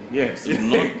time. Yes, is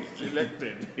not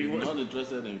selected. He was not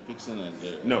interested in fixing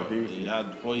Nigeria. No, he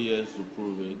had 4 years to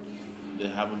prove it. They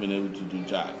haven't been able to do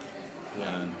jack.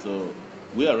 And so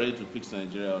we are ready to fix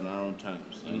Nigeria on our own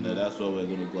terms, and that's what we're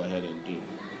going to go ahead and do.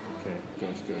 Okay,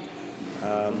 good.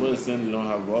 Somebody saying you don't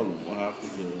have volume. What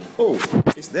happened to it?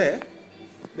 Oh, it's there.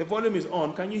 The volume is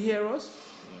on. Can you hear us?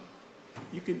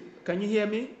 Can you hear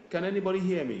me? Can anybody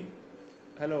hear me?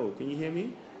 Hello, can you hear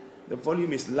me? The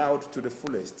volume is loud to the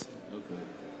fullest. Okay.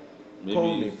 Maybe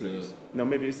call me, please. No,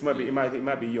 maybe it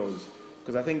might be yours,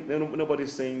 because I think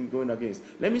nobody's saying going against.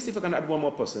 Let me see if I can add one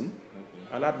more person.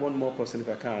 Okay. I'll add one more person if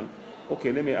I can.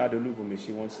 Okay, let me add Olubumi.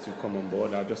 She wants to come on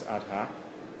board. I'll just add her.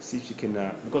 See if she can,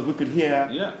 because we could hear.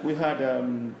 Yeah. We had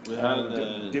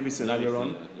Davidson earlier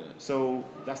on, so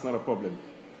that's not a problem.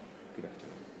 Good afternoon.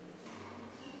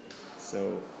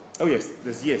 So Oh yes,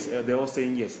 yes. They're all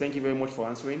saying yes. Thank you very much for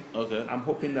answering. Okay. I'm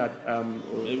hoping that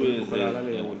Maybe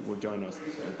will join us.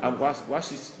 While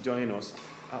she's joining us,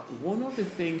 one of the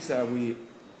things that we,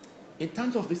 in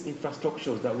terms of these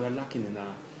infrastructures that we're lacking in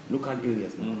our local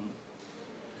areas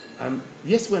now,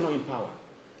 yes, we're not in power,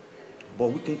 but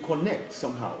we can connect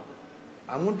somehow.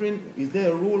 I'm wondering, is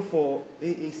there a role for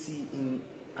AAC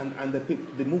and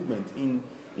the movement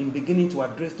in beginning to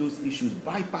address those issues,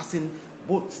 bypassing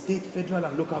both state, federal,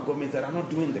 and local governments that are not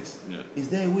doing this? Yeah. Is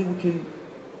there a way we can,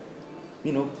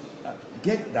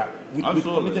 get that with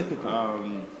committed people? I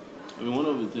mean, one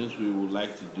of the things we would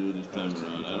like to do this time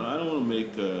around, I don't want to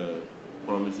make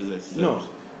promises except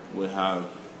we have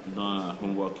done our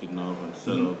homework enough and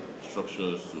set up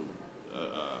structures to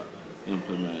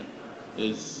implement.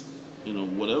 Is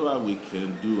whatever we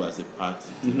can do as a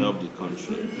party to help the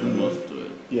country, we must do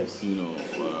it. Yes.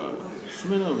 So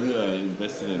many of you are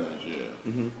invested in Nigeria.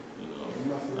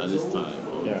 At this time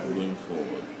or going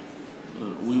forward.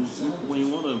 When you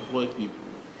want to employ people,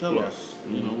 tell us.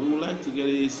 We would like to get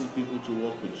AAC people to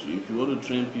work with you. If you want to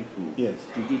train people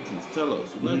to do things, tell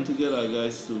us. We'd like to get our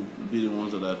guys to be the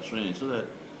ones that are trained, so that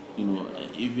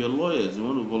if you're lawyers, you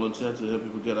want to volunteer to help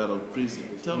people get out of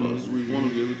prison, tell us. We want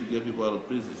to be able to get people out of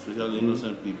prison, especially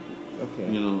innocent people. Okay.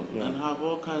 And have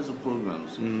all kinds of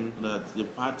programs that the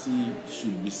party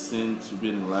should be seen to be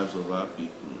in the lives of our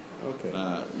people. Okay.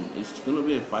 It's going to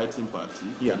be a fighting party,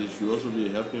 but it should also be a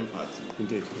helping party.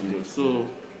 Indeed. So,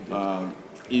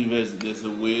 if there's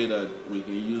a way that we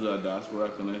can use our diaspora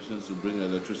connections to bring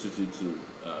electricity to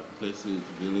places,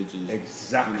 villages.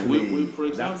 Exactly. For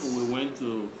example, we went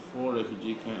to 4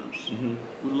 refugee camps.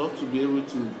 We'd love to be able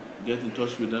to get in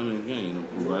touch with them again,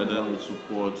 provide them with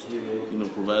support,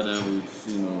 provide them with,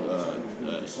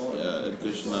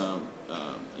 educational,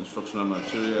 instructional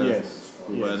materials,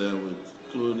 provide them with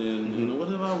clothing,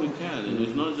 whatever we can.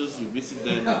 It's not just you visit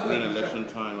them during election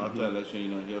time, after election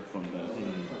you don't hear from them.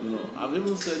 I've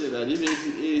even said it that if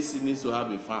AAC needs to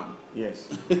have a farm, yes,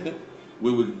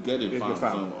 we will get a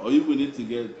farm. Or if we need to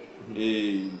get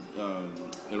a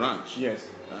ranch, yes,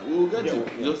 we will get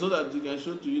it, so that we can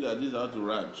show to you that this is how to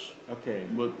ranch. Okay.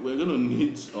 But we're going to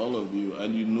need all of you,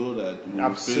 and that we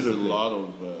will face a lot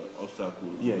of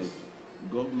obstacles. Yes.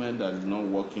 Government that is not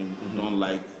working don't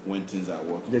like when things are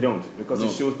working. They don't, because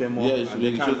it shows them up. Yeah,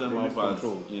 it shows them up as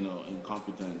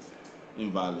incompetent,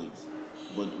 invalid.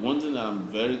 But one thing I'm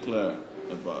very clear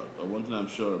about, or one thing I'm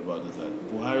sure about, is that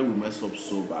Buhari will mess up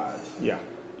so bad. Yeah.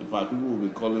 In fact, people will be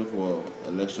calling for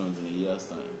elections in a year's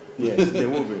time. Yes, they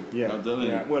will be. Yeah. I'm telling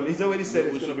you. Well, he's already said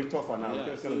it's going to be tougher now.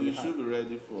 Yeah, so we should be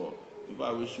ready for. In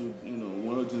fact, we should.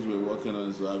 One of the things we're working on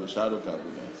is to have a shadow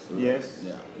cabinet. So, yes.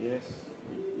 Yeah. Yes.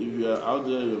 If you are out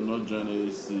there, you have not joined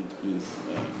AAC, please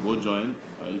go join.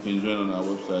 You can join on our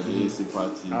website,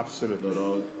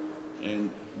 aacparty.org,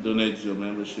 and donate your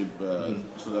membership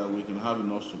so that we can have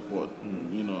enough support.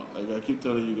 Like I keep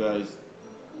telling you guys,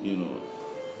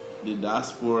 the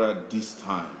diaspora this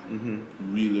time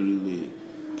really, really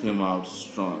came out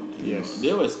strong. Yes.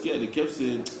 They were scared. They kept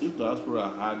saying, if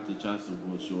diaspora had the chance to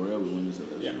vote, she would win this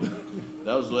election. Yeah.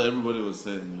 That was what everybody was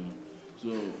saying.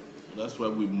 So that's why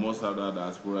we must have that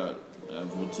diaspora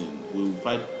voting. We will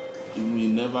fight.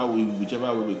 Whichever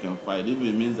way we can fight. If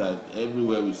it means that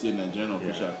everywhere we see a Nigerian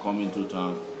official come into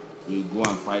town, we go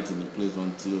and fight in the place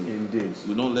until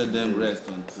we don't let them rest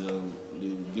until they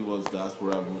give us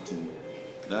diaspora voting.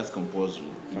 That's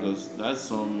compulsory because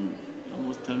that's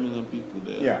almost 10 million people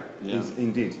there. Yeah.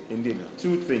 Indeed. Yeah.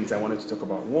 2 things I wanted to talk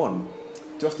about. One,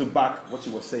 just to back what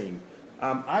you were saying,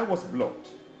 I was blocked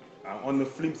on the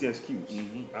flimsy excuse.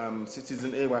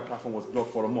 Citizen AY platform was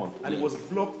blocked for a month, and it was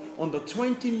blocked on the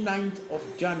 29th of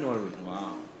January.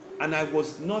 Wow. And I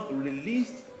was not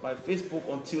released by Facebook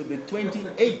until the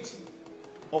 28th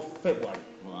of February.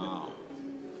 Wow.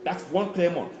 That's one clear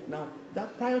month. Now,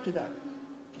 prior to that,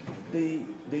 the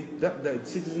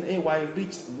Citizen AY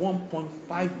reached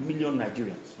 1.5 million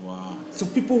Nigerians. Wow. So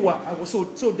people were,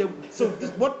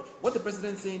 what the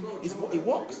president's saying is it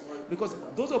works, because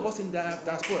those of us in the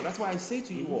diaspora, that's why I say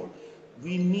to you all,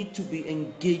 we need to be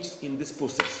engaged in this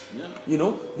process.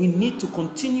 Yeah. We need to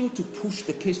continue to push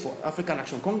the case for African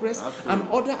Action Congress and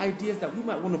other ideas that we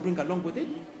might want to bring along with it,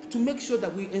 to make sure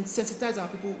that we sensitize our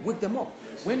people, wake them up.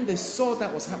 When they saw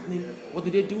that was happening, what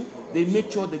did they do? They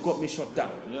made sure they got me shut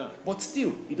down. Yeah. But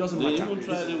still, it doesn't matter. They even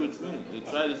tried it with me. They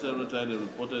tried it several times. They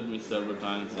reported me several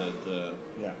times that,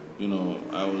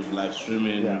 I was live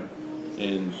streaming. Yeah.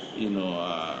 And,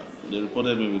 they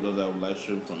reported me because I would live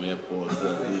stream from airports.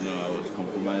 I was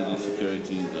compromising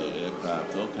security, the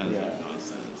aircraft, all kinds of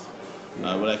nonsense.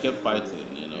 But I kept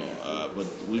fighting, but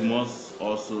we must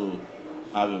also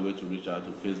have a way to reach out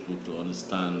to Facebook to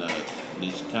understand that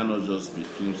they cannot just be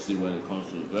flimsy when it comes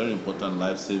to very important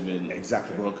life-saving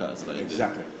broadcasts like this.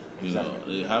 You know,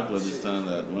 they have to understand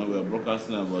that when we are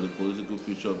broadcasting about the political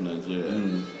future of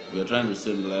Nigeria, we are trying to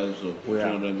save the lives of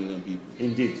 300 million people.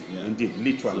 Indeed, indeed,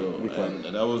 literally. So, and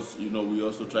that was, you know, we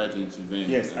also try to intervene.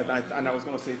 Yes, and I was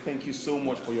going to say thank you so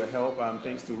much for your help.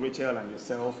 Thanks to Rachel and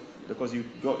yourself, because you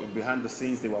got behind the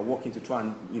scenes. They were working to try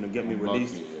and, you know, get me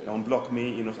released, unblock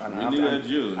me, you know.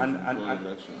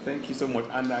 And thank you so much.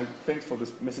 And thanks for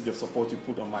this message of support you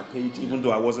put on my page, even though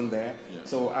I wasn't there.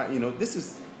 So, you know, this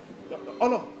is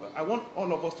I want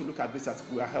all of us to look at this as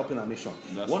we are helping our nation.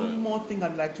 One more thing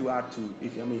I'd like to add to,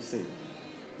 if I may say,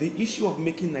 the issue of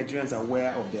making Nigerians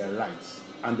aware of their rights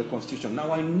and the Constitution.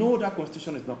 Now, I know that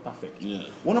Constitution is not perfect.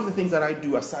 One of the things that I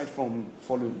do, aside from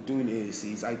doing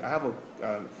AAC, is I have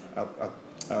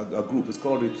a group. It's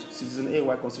called the Citizen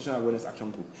AY Constitutional Awareness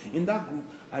Action Group. In that group,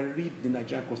 I read the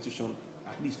Nigerian Constitution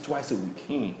at least twice a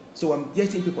week. So I'm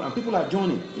getting people, and people are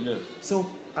joining. So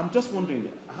I'm just wondering,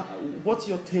 what's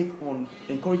your take on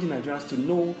encouraging Nigerians to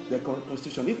know their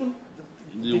Constitution, even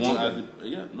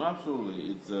no,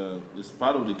 absolutely. It's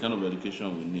part of the kind of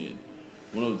education we need.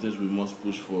 One of the things we must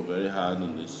push for very hard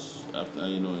in this, after,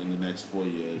 you know, in the next 4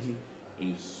 years,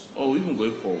 is, or even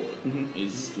going forward,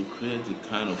 is to create the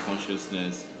kind of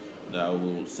consciousness that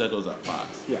will set us apart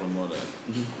from others.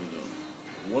 You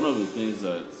know, one of the things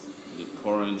that the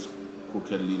current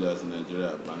crooked leaders in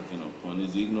Nigeria are banking upon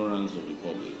is the ignorance of the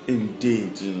public.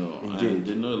 Indeed. You know, and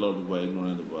they know a lot of people are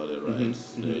ignorant about their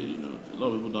rights. You know, a lot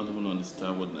of people don't even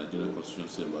understand what the Nigerian Constitution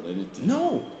says about anything.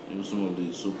 No. Even some of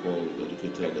the so-called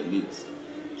educated elites.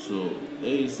 So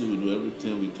AAC will do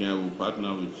everything we can. We'll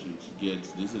partner with you to get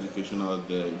this education out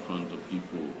there in front of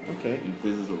people, in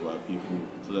places of our people,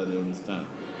 so that they understand.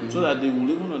 So that they will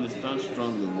even understand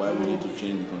strongly why we need to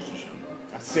change the Constitution.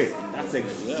 That's it. That's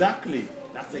exactly.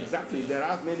 That's exactly. There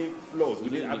are many flaws.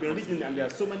 I've been reading, and there are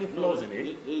so many flaws in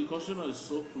it. The Constitution is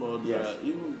so flawed that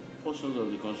even portions of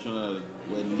the Constitution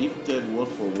were lifted word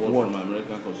for word from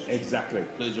American Constitution. Exactly.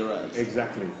 Plagiarized.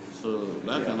 Exactly. So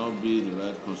that cannot be the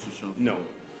right Constitution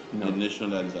for a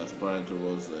nation that is aspiring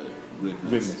towards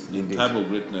greatness. The type of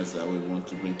greatness that we want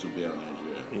to bring to bear on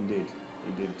Nigeria. Indeed.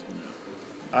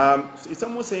 It's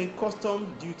almost saying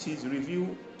custom duties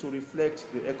review to reflect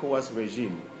the ECOWAS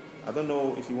regime. I don't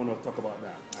know if you want to talk about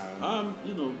that.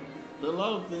 You know, there are a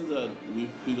lot of things that we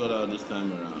figured out this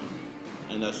time around.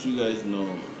 And as you guys know,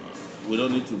 we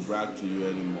don't need to brag to you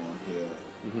anymore here.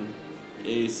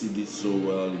 AAC did so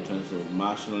well in terms of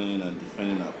marshalling and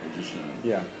defending our position.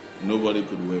 Nobody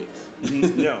could wait.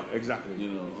 Yeah, exactly.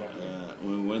 You know,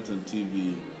 when we went on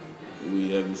TV,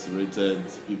 we eviscerated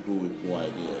people with poor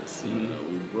ideas. You know,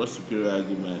 we brought superior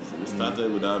arguments. We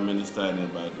started with our minister in the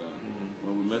background.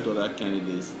 When we met other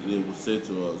candidates, they would say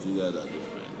to us, "You guys are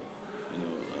different." You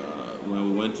know,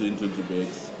 when we went into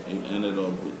debates, it ended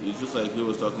up. It's just like he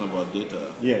was talking about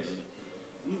data.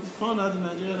 We found out in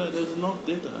Nigeria that there's enough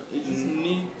data. It just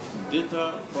need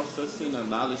data processing,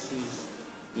 analysis,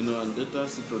 you know, and data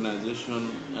synchronization,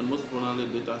 and most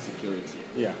importantly, data security.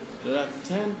 There are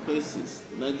 10 places.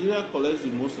 Nigeria collects the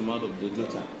most amount of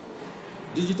data.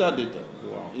 Digital data.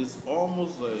 It's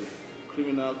almost like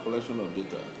criminal collection of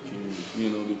data. You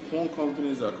know, the phone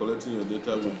companies are collecting your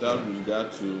data without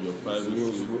regard to your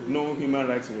privacy. No human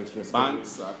rights respect.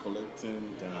 Banks are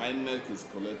collecting, INEC is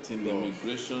collecting,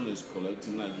 immigration is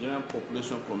collecting, Nigerian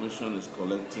Population Commission is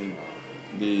collecting,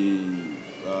 the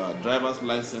driver's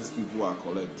license people are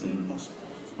collecting,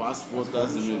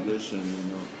 passporters, immigration, you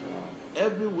know.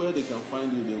 Everywhere they can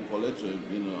find you, they collect you,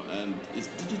 you know, and it's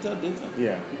digital data.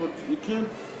 But you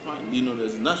can't find, you know,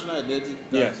 there's national identity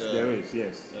that, there is,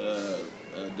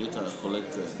 data is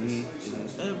collected.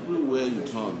 Everywhere you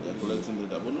turn, they're collecting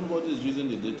data, but nobody is using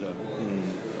the data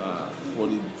for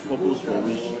the purpose for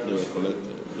which they were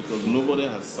collected, because nobody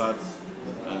has sat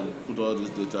and put all this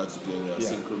data together,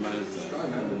 synchronize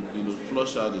them, you know,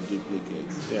 flush out the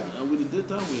duplicates. And with the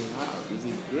data we have, it's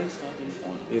a great starting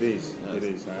point. It is.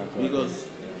 Because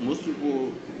most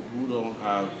people who don't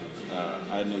have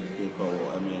INEC paper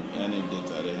or any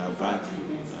data, they have bank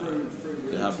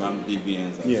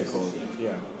BVNs, as we call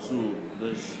them. So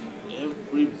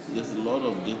there's a lot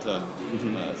of data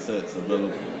sets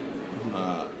available.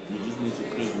 We just need to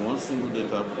create one single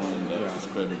data point that is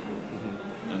credible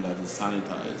and that is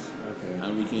sanitized,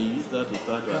 and we can use that to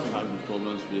start to attack the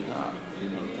problems we have. You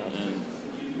know,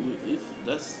 and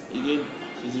that's again,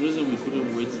 it's the reason we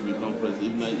couldn't wait to become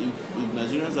president. If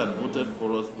Nigerians had voted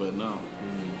for us by now,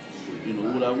 you know,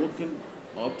 we would have woken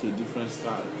up to a different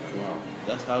style.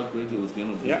 That's how great it was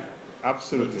going to be.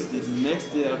 Absolutely. But the next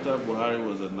day after Buhari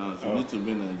was announced, you need to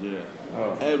be in Nigeria.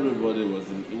 Oh. Everybody was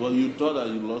in. Well, you thought that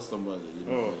you lost somebody.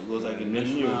 It was like a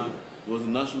national. It was a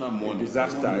national mourning.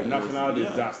 Disaster, a national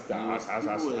disaster.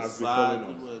 People were sad.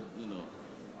 People were,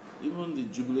 even the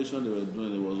jubilation they were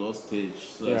doing, it was all staged,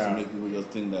 so as to make people just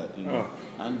think that,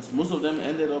 And most of them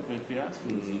ended up in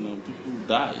fiascos. People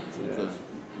died because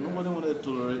nobody wanted to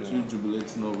tolerate you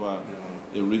jubilating over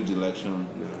a rigged election,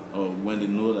 or when they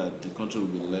know that the country will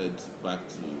be led back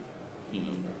to,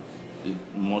 a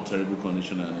more terrible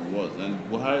condition than it was. And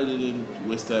Buhari didn't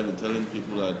waste time in telling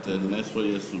people that the next 4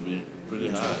 years will be pretty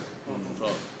hard,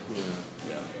 tough.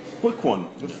 Quick one.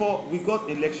 Before we got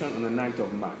election on the 9th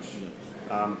of March.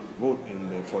 Vote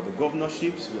for the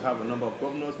governorships. We have a number of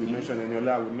governors. We mentioned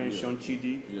Eniola. We mentioned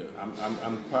Chidi.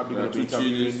 I'm probably going to be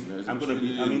interviewing. I'm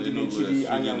interviewing Chidi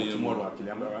Anyanwu tomorrow.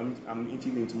 Actually, I'm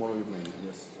interviewing tomorrow evening.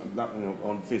 Yes,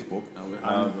 on Facebook. And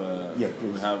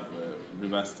we have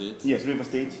River State. Yes, River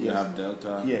State. Yes. We have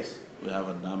Delta. Yes. We have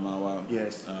Adamawa.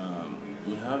 Yes.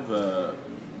 We have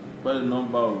quite a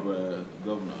number of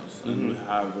governors, and we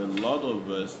have a lot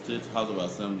of state House of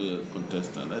Assembly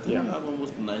contestants. I think we have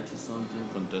almost 90-something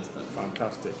contestants.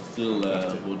 Fantastic. Still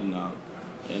holding out.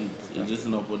 And it is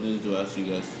an opportunity to ask you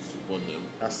guys to support them.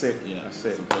 That's it. Yeah, that's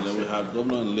it. Support them. We have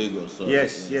governor in Lagos. So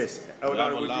yes. We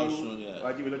have a loud show.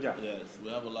 Yes, we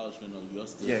have a loud show of your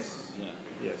state. Yes. Yeah.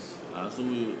 Yes. So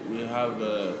we have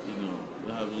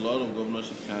we have a lot of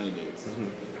governorship candidates,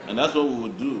 and that's what we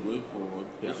would do going forward.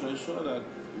 Is to ensure that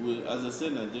we, as I say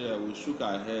in Nigeria, we shook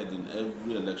our head in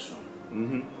every election.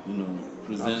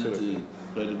 Present a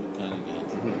credible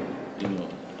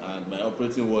candidate. And my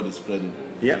operating word is credible.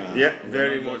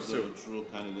 Very much so. True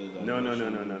candidates. No. Not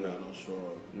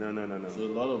sure. No. So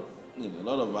a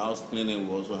lot of house cleaning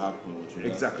will also happen with you.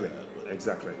 Exactly.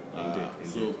 Indeed.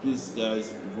 So please,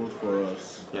 guys, vote for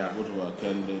us. Yeah. Vote for our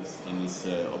candidates in this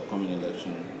upcoming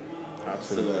election.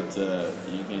 Absolutely. So that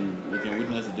we can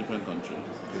witness a different country.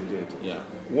 Indeed. Yeah.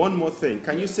 One more thing.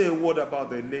 Can you say a word about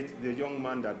the young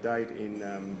man that died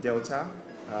in Delta?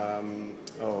 I'm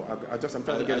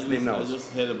trying to get his name now. I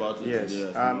just heard about it. Yes.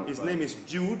 Today, his name is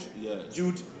Jude. Yes.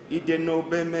 Jude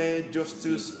Idenobeme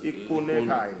Justus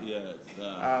Ikonekai. Yes.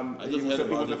 He was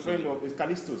a friend of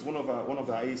Callistus, one of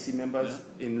the IEC members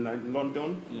in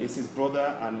London. It's his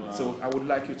brother, and so I would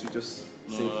like you to just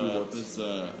say a few words. Please,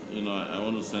 I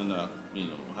want to send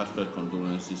heartfelt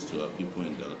condolences to our people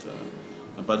in Delta,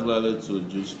 and particularly to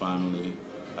Jude's family.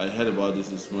 I heard about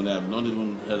this morning. I've not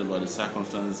even heard about the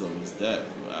circumstances of his death,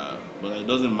 but it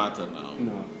doesn't matter now.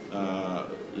 No.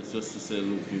 It's just to say,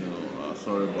 look,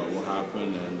 sorry about what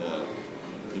happened, and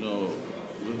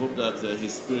we hope that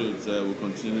his spirit will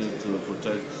continue to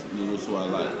protect those who are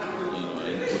alive,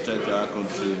 and protect our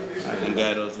country and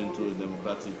guide us into a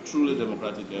truly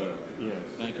democratic era. Yes.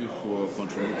 Thank you for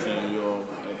contributing your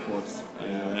efforts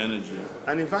and your energy.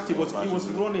 And in fact, he was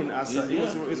running as a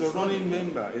running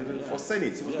member for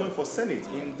Senate. He was going for Senate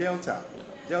in Delta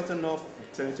North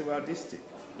Senatorial District.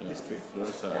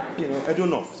 Edo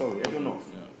North.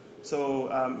 Yeah. So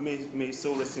may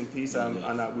soul rest in peace, and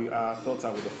our thoughts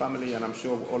are with the family, and I'm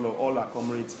sure all our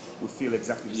comrades will feel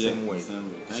exactly the same way.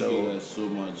 Thank you guys so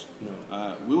much.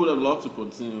 We would have loved to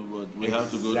continue, but we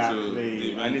have to go to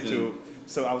the event.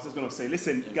 So I was just going to say,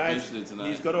 listen, guys,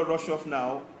 he's got to rush off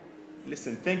now.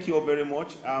 Listen, thank you all very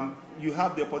much. You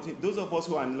have the opportunity. Those of us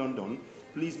who are in London,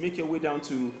 please make your way down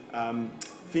to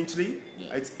Finchley.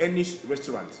 It's Enish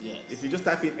Restaurant. Yes. If you just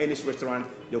type in Enish Restaurant,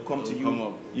 they'll come to you. Come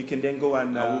up. You can then go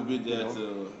and. I will be there.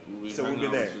 We'll be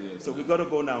there. So we got to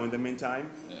go now. In the meantime,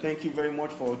 thank you very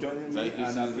much for joining me,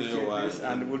 and I appreciate this.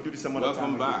 And we'll do this some other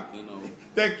time. Welcome back.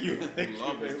 Thank you. Thank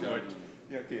you very much.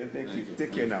 Okay, thank you.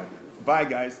 Take care now. Bye,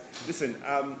 guys. Listen,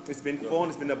 it's been fun.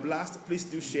 It's been a blast. Please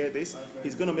do share this.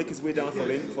 He's going to make his way down for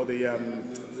the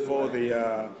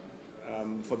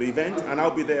event, and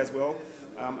I'll be there as well.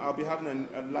 I'll be having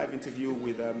a live interview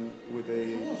with the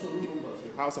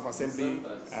House of Assembly.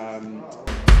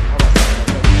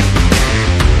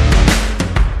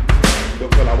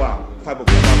 Dr. Lawal, 5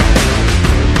 o'clock.